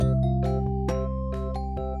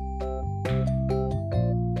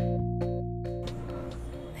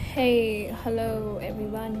Hey, hello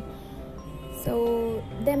everyone. So,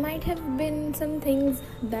 there might have been some things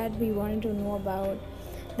that we wanted to know about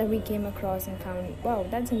that we came across and found, wow,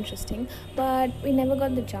 that's interesting, but we never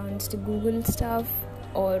got the chance to Google stuff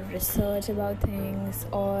or research about things,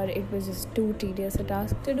 or it was just too tedious a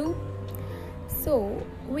task to do. So,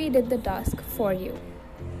 we did the task for you.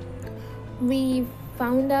 We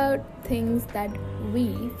found out things that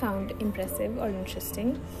we found impressive or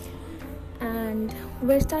interesting, and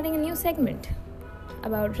we're starting a new segment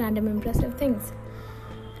about random impressive things.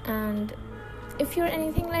 And if you're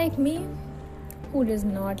anything like me, who does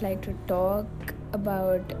not like to talk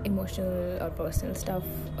about emotional or personal stuff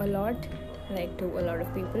a lot, like to a lot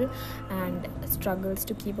of people, and struggles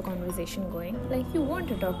to keep a conversation going, like you want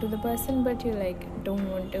to talk to the person but you like don't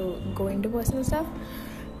want to go into personal stuff,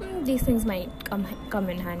 these things might come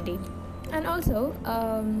in handy. And also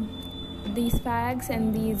these facts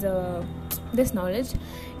and this knowledge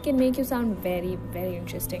can make you sound very, very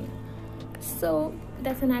interesting, so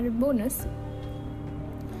that's an added bonus.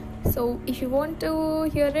 So if you want to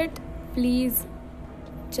hear it, please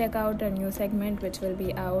check out a new segment which will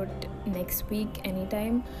be out next week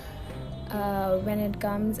anytime. When it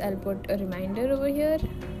comes, I'll put a reminder over here,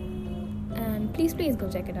 and please go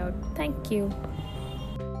check it out. Thank you.